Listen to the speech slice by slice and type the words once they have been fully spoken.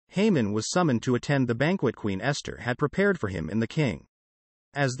Haman was summoned to attend the banquet Queen Esther had prepared for him and the king.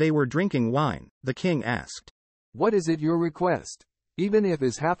 As they were drinking wine, the king asked, "What is it your request? Even if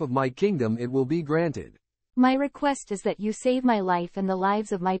is half of my kingdom it will be granted." My request is that you save my life and the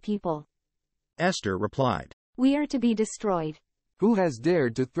lives of my people. Esther replied. We are to be destroyed. Who has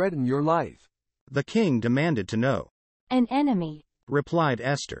dared to threaten your life? The king demanded to know. An enemy, replied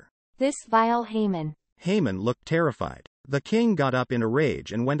Esther. This vile Haman. Haman looked terrified. The king got up in a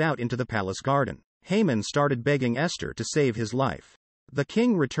rage and went out into the palace garden. Haman started begging Esther to save his life. The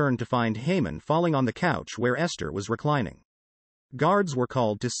king returned to find Haman falling on the couch where Esther was reclining. Guards were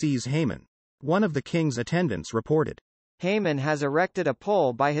called to seize Haman. One of the king's attendants reported, Haman has erected a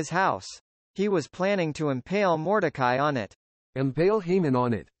pole by his house. He was planning to impale Mordecai on it. Impale Haman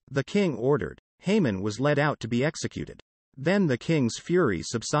on it. The king ordered. Haman was led out to be executed. Then the king's fury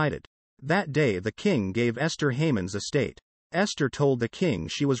subsided. That day the king gave Esther Haman's estate. Esther told the king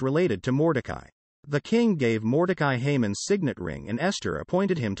she was related to Mordecai. The king gave Mordecai Haman's signet ring and Esther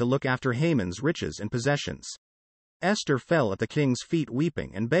appointed him to look after Haman's riches and possessions. Esther fell at the king's feet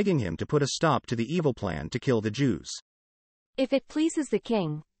weeping and begging him to put a stop to the evil plan to kill the Jews. If it pleases the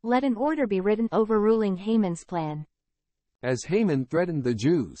king, let an order be written overruling Haman's plan. As Haman threatened the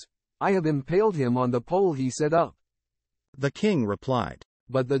Jews, I have impaled him on the pole he set up. The king replied,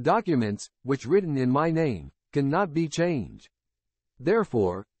 But the documents, which written in my name, cannot be changed.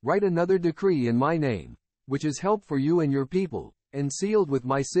 Therefore, write another decree in my name, which is help for you and your people, and sealed with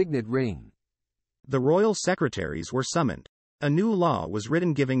my signet ring. The royal secretaries were summoned. A new law was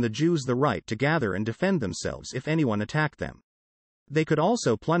written giving the Jews the right to gather and defend themselves if anyone attacked them. They could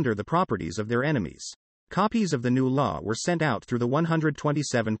also plunder the properties of their enemies. Copies of the new law were sent out through the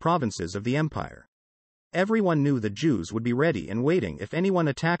 127 provinces of the empire. Everyone knew the Jews would be ready and waiting if anyone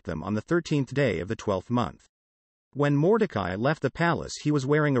attacked them on the 13th day of the 12th month. When Mordecai left the palace, he was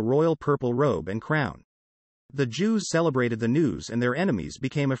wearing a royal purple robe and crown. The Jews celebrated the news and their enemies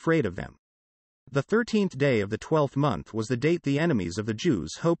became afraid of them. The 13th day of the 12th month was the date the enemies of the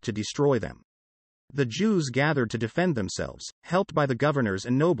Jews hoped to destroy them. The Jews gathered to defend themselves, helped by the governors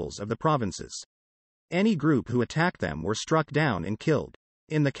and nobles of the provinces. Any group who attacked them were struck down and killed.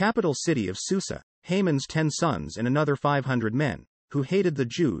 In the capital city of Susa, Haman's 10 sons and another 500 men, who hated the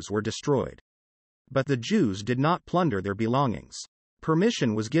Jews, were destroyed. But the Jews did not plunder their belongings.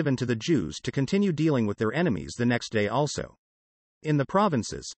 Permission was given to the Jews to continue dealing with their enemies the next day also. In the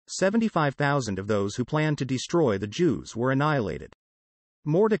provinces, 75,000 of those who planned to destroy the Jews were annihilated.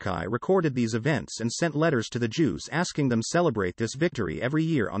 Mordecai recorded these events and sent letters to the Jews asking them to celebrate this victory every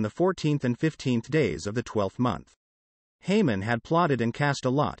year on the 14th and 15th days of the 12th month. Haman had plotted and cast a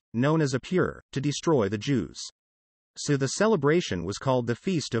lot, known as a pur, to destroy the Jews. So the celebration was called the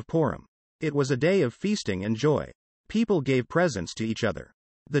Feast of Purim. It was a day of feasting and joy. People gave presents to each other.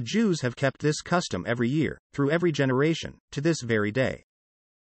 The Jews have kept this custom every year, through every generation, to this very day.